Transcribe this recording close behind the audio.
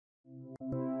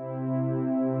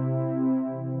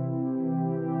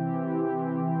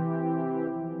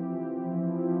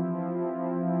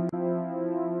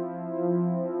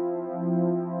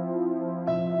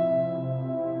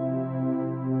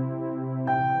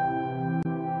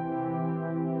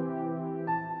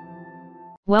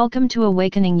Welcome to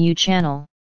Awakening You channel.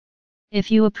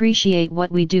 If you appreciate what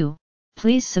we do,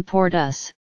 please support us.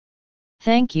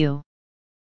 Thank you.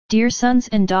 Dear sons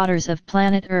and daughters of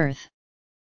planet Earth,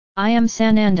 I am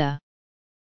Sananda.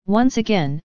 Once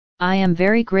again, I am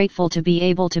very grateful to be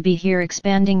able to be here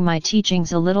expanding my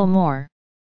teachings a little more.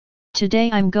 Today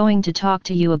I'm going to talk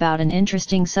to you about an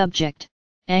interesting subject,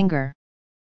 anger.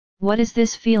 What is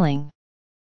this feeling?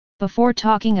 Before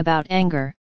talking about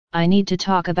anger, I need to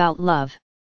talk about love.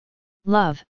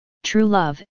 Love, true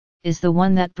love, is the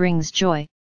one that brings joy,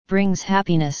 brings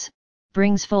happiness,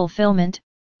 brings fulfillment,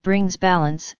 brings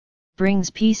balance,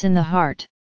 brings peace in the heart.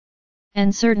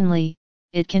 And certainly,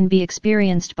 it can be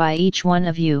experienced by each one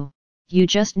of you. You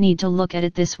just need to look at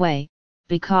it this way,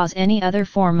 because any other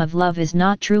form of love is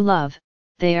not true love.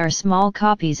 They are small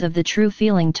copies of the true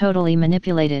feeling totally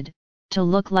manipulated, to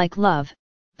look like love,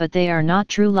 but they are not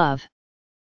true love.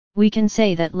 We can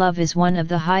say that love is one of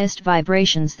the highest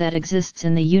vibrations that exists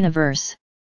in the universe.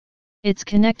 It's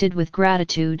connected with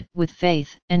gratitude, with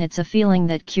faith, and it's a feeling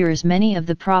that cures many of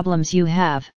the problems you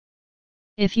have.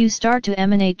 If you start to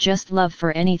emanate just love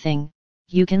for anything,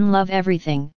 you can love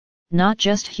everything, not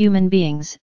just human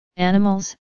beings,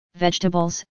 animals,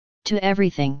 vegetables, to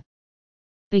everything.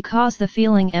 Because the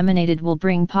feeling emanated will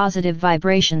bring positive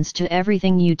vibrations to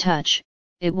everything you touch,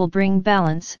 it will bring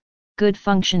balance, good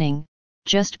functioning,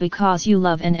 just because you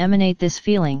love and emanate this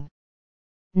feeling.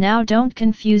 Now don't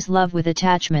confuse love with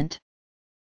attachment.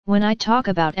 When I talk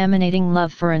about emanating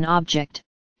love for an object,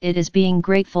 it is being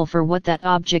grateful for what that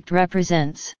object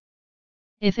represents.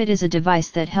 If it is a device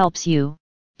that helps you,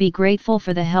 be grateful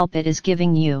for the help it is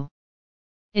giving you.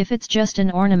 If it's just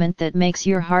an ornament that makes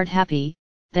your heart happy,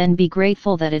 then be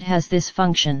grateful that it has this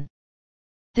function.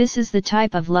 This is the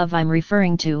type of love I'm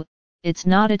referring to. It's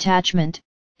not attachment,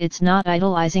 it's not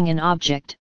idolizing an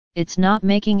object, it's not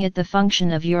making it the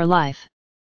function of your life.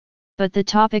 But the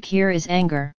topic here is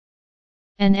anger.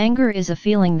 And anger is a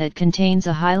feeling that contains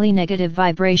a highly negative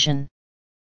vibration.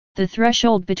 The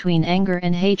threshold between anger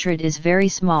and hatred is very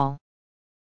small.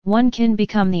 One can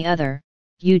become the other,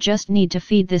 you just need to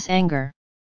feed this anger.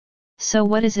 So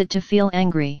what is it to feel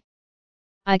angry?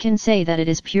 I can say that it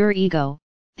is pure ego.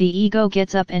 The ego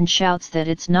gets up and shouts that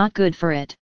it's not good for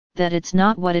it, that it's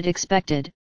not what it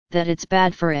expected, that it's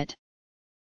bad for it.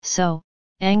 So,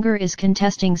 anger is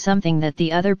contesting something that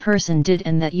the other person did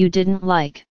and that you didn't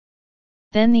like.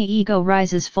 Then the ego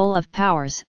rises full of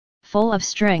powers, full of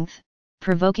strength,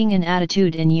 provoking an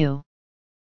attitude in you.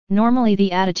 Normally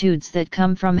the attitudes that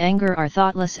come from anger are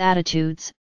thoughtless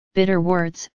attitudes, bitter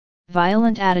words,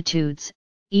 violent attitudes,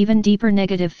 even deeper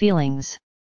negative feelings.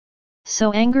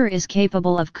 So anger is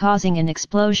capable of causing an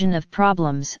explosion of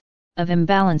problems, of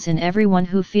imbalance in everyone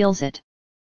who feels it.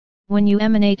 When you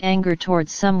emanate anger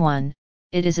towards someone,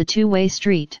 it is a two-way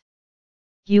street.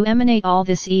 You emanate all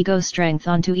this ego strength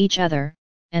onto each other,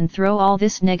 and throw all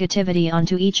this negativity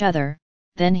onto each other,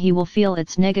 then he will feel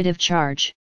its negative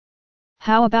charge.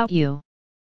 How about you?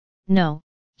 No,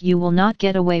 you will not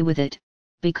get away with it,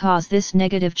 because this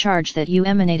negative charge that you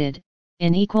emanated,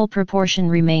 in equal proportion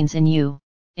remains in you,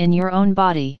 in your own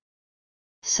body.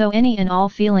 So any and all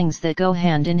feelings that go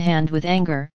hand in hand with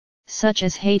anger, such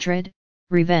as hatred,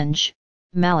 revenge,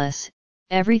 malice,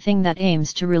 everything that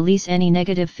aims to release any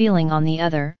negative feeling on the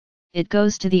other, it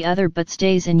goes to the other but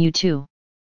stays in you too.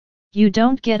 You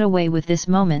don't get away with this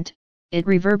moment, it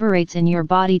reverberates in your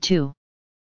body too.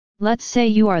 Let's say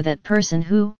you are that person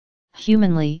who,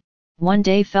 humanly, one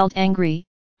day felt angry,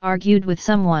 argued with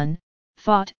someone,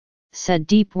 fought, said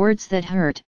deep words that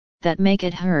hurt, that make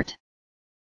it hurt.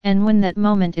 And when that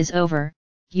moment is over,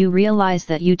 you realize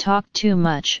that you talked too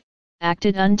much,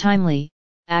 acted untimely,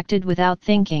 acted without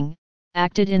thinking,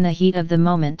 acted in the heat of the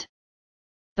moment.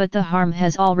 But the harm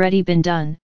has already been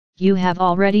done, you have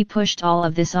already pushed all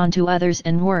of this onto others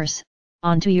and worse,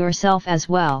 onto yourself as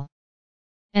well.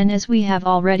 And as we have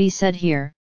already said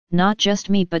here, not just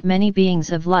me but many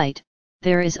beings of light,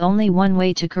 there is only one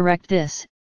way to correct this,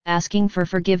 asking for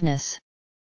forgiveness.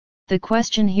 The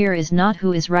question here is not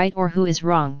who is right or who is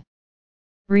wrong.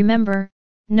 Remember,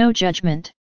 no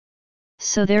judgment.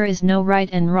 So there is no right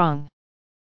and wrong.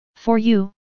 For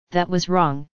you, that was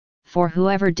wrong. For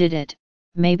whoever did it,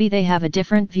 maybe they have a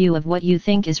different view of what you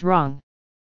think is wrong.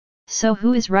 So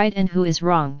who is right and who is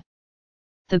wrong?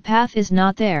 The path is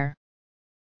not there.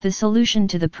 The solution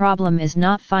to the problem is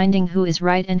not finding who is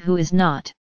right and who is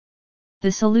not.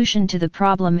 The solution to the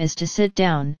problem is to sit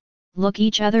down, look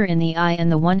each other in the eye,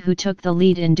 and the one who took the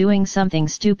lead in doing something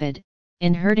stupid,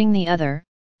 in hurting the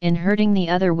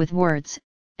other with words,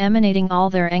 emanating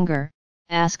all their anger,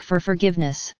 ask for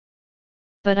forgiveness.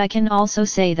 But I can also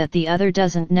say that the other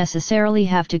doesn't necessarily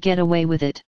have to get away with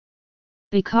it.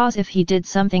 Because if he did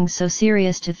something so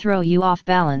serious to throw you off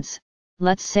balance,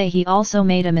 let's say he also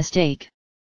made a mistake,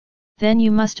 then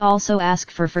you must also ask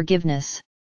for forgiveness.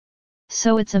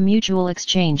 So it's a mutual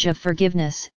exchange of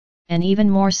forgiveness, and even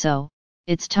more so,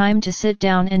 it's time to sit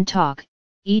down and talk,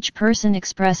 each person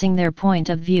expressing their point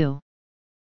of view.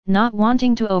 Not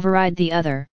wanting to override the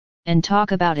other, and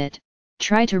talk about it,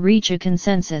 try to reach a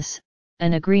consensus,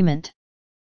 an agreement.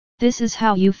 This is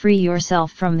how you free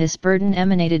yourself from this burden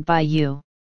emanated by you.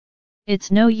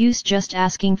 It's no use just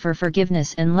asking for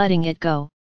forgiveness and letting it go,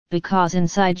 because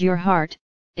inside your heart,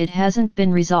 it hasn't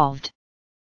been resolved.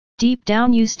 Deep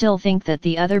down you still think that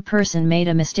the other person made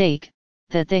a mistake,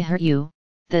 that they hurt you,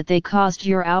 that they caused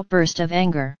your outburst of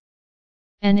anger.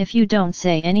 And if you don't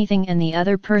say anything and the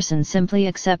other person simply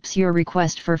accepts your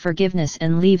request for forgiveness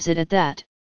and leaves it at that,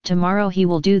 tomorrow he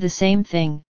will do the same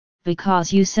thing,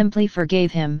 because you simply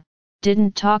forgave him,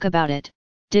 didn't talk about it,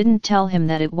 didn't tell him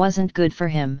that it wasn't good for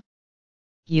him.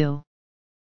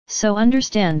 So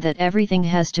understand that everything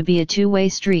has to be a two-way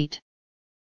street.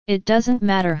 It doesn't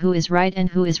matter who is right and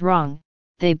who is wrong,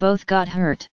 they both got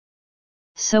hurt.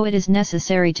 So it is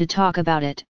necessary to talk about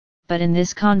it, but in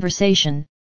this conversation,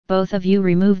 both of you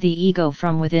remove the ego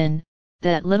from within,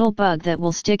 that little bug that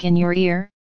will stick in your ear.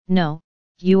 No,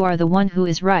 you are the one who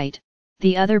is right,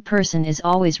 the other person is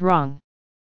always wrong.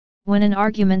 When an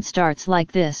argument starts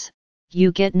like this,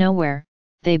 you get nowhere,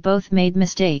 they both made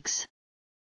mistakes.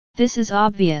 This is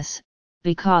obvious,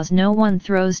 because no one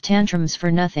throws tantrums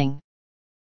for nothing.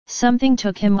 Something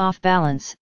took him off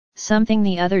balance, something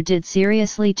the other did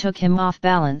seriously took him off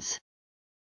balance.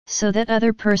 So that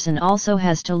other person also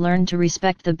has to learn to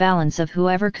respect the balance of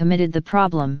whoever committed the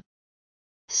problem.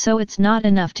 So it's not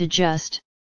enough to just,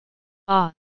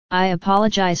 I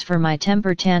apologize for my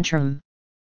temper tantrum.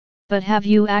 But have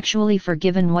you actually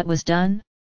forgiven what was done?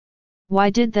 Why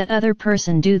did that other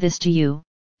person do this to you?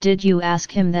 Did you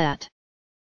ask him that?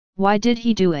 Why did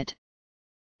he do it?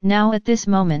 Now at this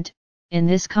moment, in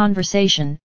this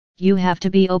conversation, you have to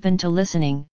be open to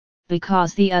listening,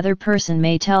 because the other person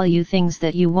may tell you things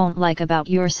that you won't like about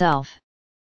yourself.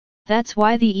 That's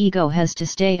why the ego has to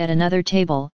stay at another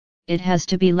table, it has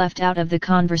to be left out of the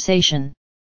conversation.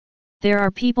 There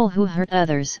are people who hurt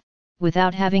others,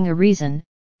 without having a reason,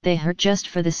 they hurt just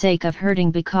for the sake of hurting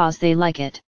because they like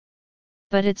it.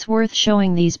 But it's worth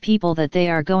showing these people that they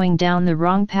are going down the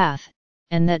wrong path,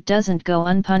 and that doesn't go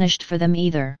unpunished for them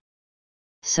either.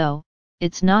 So,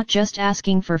 it's not just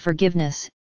asking for forgiveness,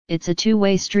 it's a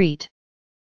two-way street.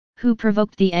 Who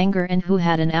provoked the anger and who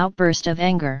had an outburst of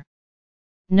anger?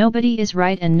 Nobody is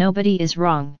right and nobody is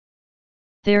wrong.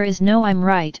 There is no I'm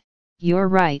right, you're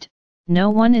right, no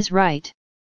one is right.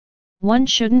 One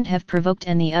shouldn't have provoked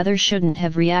and the other shouldn't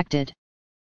have reacted.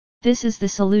 This is the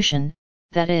solution,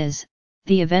 that is,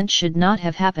 the event should not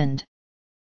have happened.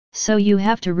 So you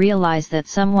have to realize that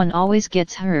someone always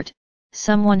gets hurt,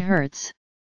 someone hurts.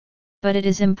 But it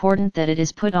is important that it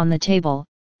is put on the table,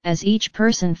 as each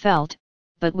person felt,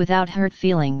 but without hurt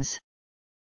feelings.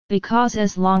 Because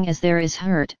as long as there is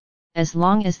hurt, as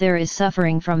long as there is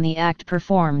suffering from the act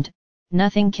performed,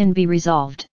 nothing can be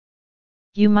resolved.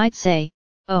 You might say,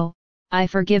 "Oh, I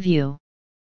forgive you."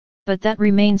 But that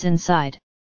remains inside.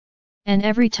 And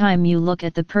every time you look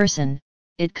at the person,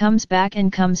 it comes back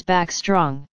and comes back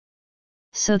strong.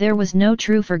 So there was no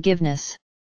true forgiveness.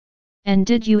 And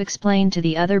did you explain to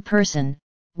the other person,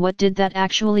 what did that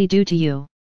actually do to you?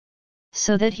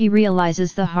 So that he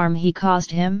realizes the harm he caused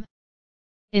him?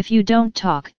 If you don't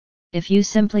talk, if you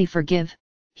simply forgive,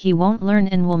 he won't learn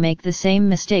and will make the same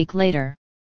mistake later.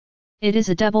 It is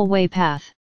a double-way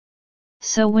path.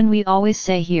 So when we always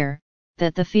say here,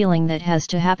 that the feeling that has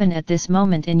to happen at this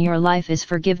moment in your life is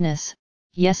forgiveness,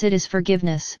 yes it is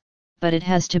forgiveness, but it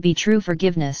has to be true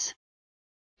forgiveness.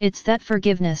 It's that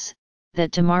forgiveness,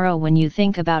 that tomorrow when you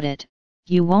think about it,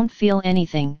 you won't feel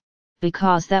anything,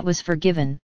 because that was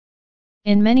forgiven.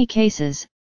 In many cases,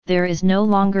 there is no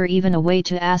longer even a way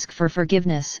to ask for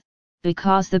forgiveness,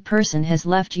 because the person has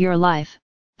left your life,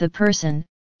 the person,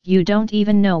 you don't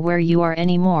even know where you are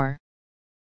anymore.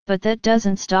 But that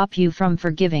doesn't stop you from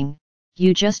forgiving,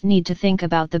 you just need to think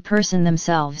about the person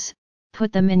themselves,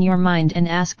 put them in your mind and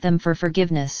ask them for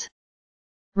forgiveness.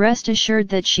 Rest assured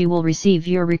that she will receive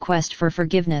your request for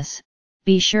forgiveness,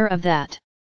 be sure of that.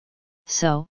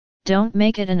 So, don't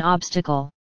make it an obstacle.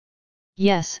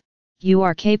 Yes, you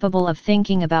are capable of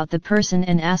thinking about the person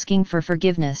and asking for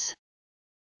forgiveness.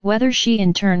 Whether she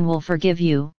in turn will forgive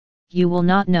you, you will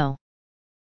not know.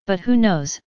 But who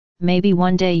knows, maybe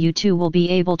one day you too will be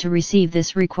able to receive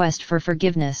this request for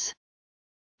forgiveness.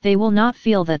 They will not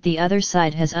feel that the other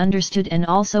side has understood and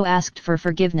also asked for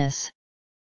forgiveness.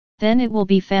 Then it will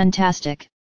be fantastic,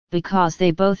 because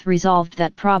they both resolved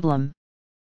that problem.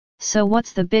 So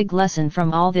what's the big lesson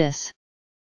from all this?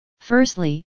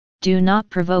 Firstly, do not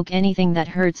provoke anything that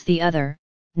hurts the other,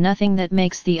 nothing that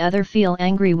makes the other feel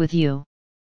angry with you.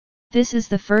 This is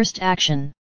the first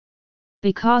action.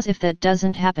 Because if that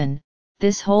doesn't happen,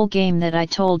 this whole game that I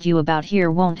told you about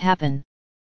here won't happen.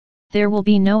 There will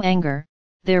be no anger,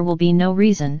 there will be no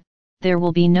reason, there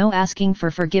will be no asking for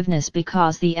forgiveness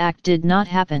because the act did not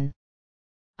happen.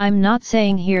 I'm not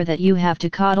saying here that you have to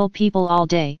coddle people all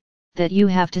day, that you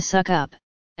have to suck up,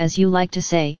 as you like to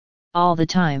say, all the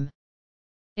time.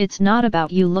 It's not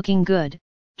about you looking good,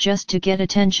 just to get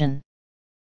attention.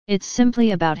 It's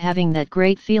simply about having that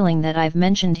great feeling that I've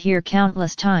mentioned here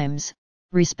countless times,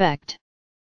 respect.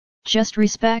 Just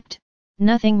respect,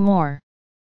 nothing more.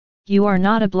 You are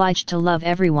not obliged to love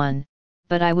everyone,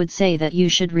 but I would say that you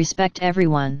should respect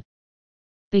everyone.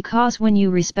 Because when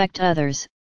you respect others,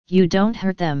 you don't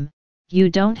hurt them, you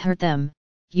don't hurt them,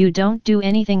 you don't do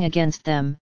anything against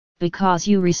them, because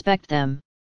you respect them.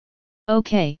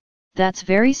 Okay, that's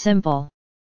very simple.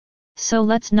 So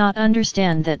let's not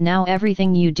understand that now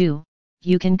everything you do,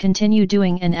 you can continue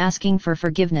doing and asking for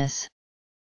forgiveness.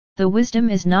 The wisdom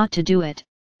is not to do it,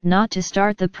 not to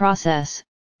start the process,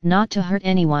 not to hurt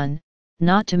anyone,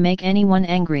 not to make anyone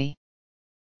angry.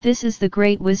 This is the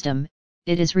great wisdom,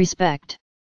 it is respect.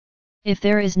 If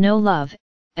there is no love,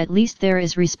 at least there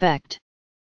is respect.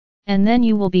 And then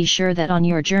you will be sure that on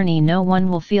your journey no one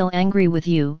will feel angry with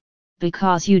you,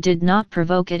 because you did not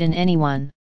provoke it in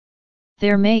anyone.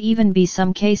 There may even be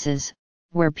some cases,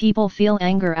 where people feel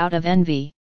anger out of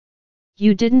envy.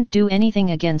 You didn't do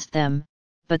anything against them,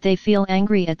 but they feel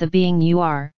angry at the being you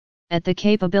are, at the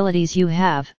capabilities you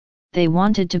have, they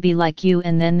wanted to be like you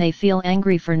and then they feel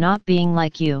angry for not being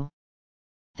like you.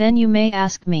 Then you may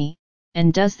ask me,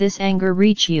 and does this anger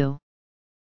reach you?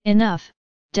 Enough,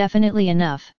 definitely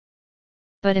enough.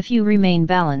 But if you remain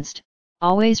balanced,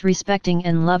 always respecting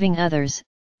and loving others,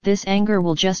 this anger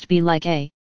will just be like a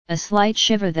slight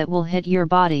shiver that will hit your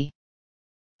body.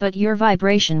 But your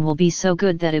vibration will be so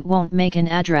good that it won't make an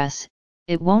address,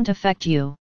 it won't affect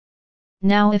you.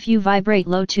 Now if you vibrate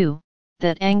low too,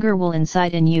 that anger will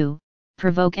incite in you,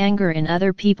 provoke anger in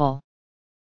other people.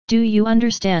 Do you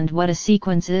understand what a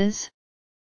sequence is?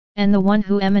 And the one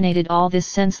who emanated all this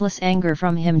senseless anger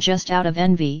from him just out of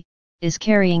envy, is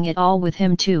carrying it all with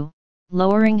him too,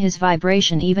 lowering his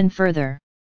vibration even further.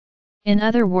 In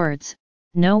other words,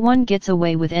 no one gets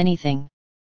away with anything.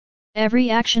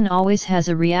 Every action always has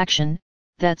a reaction,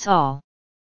 that's all.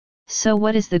 So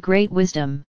what is the great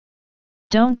wisdom?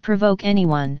 Don't provoke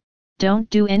anyone, don't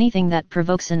do anything that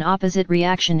provokes an opposite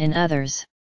reaction in others.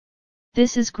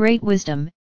 This is great wisdom,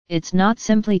 it's not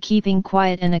simply keeping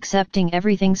quiet and accepting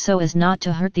everything so as not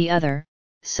to hurt the other,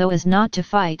 so as not to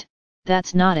fight,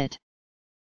 that's not it.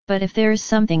 But if there's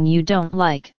something you don't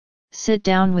like, sit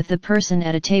down with the person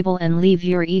at a table and leave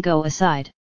your ego aside.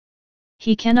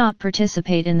 He cannot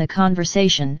participate in the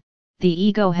conversation, the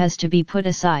ego has to be put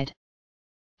aside.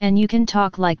 And you can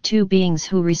talk like two beings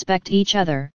who respect each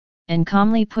other, and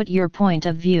calmly put your point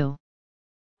of view.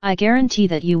 I guarantee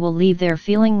that you will leave there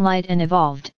feeling light and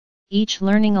evolved, each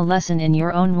learning a lesson in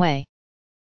your own way.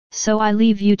 So I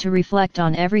leave you to reflect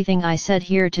on everything I said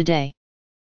here today.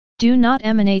 Do not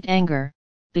emanate anger,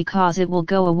 because it will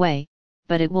go away,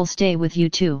 but it will stay with you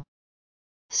too.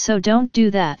 So don't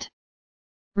do that.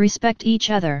 Respect each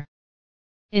other.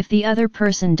 If the other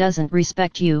person doesn't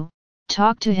respect you,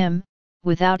 talk to him,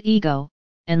 without ego,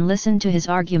 and listen to his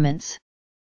arguments.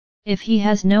 If he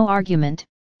has no argument,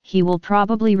 he will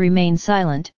probably remain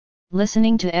silent,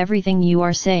 listening to everything you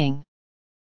are saying.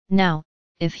 Now,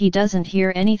 if he doesn't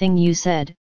hear anything you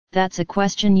said, that's a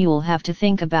question you'll have to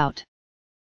think about.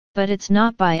 But it's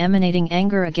not by emanating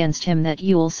anger against him that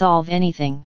you'll solve anything.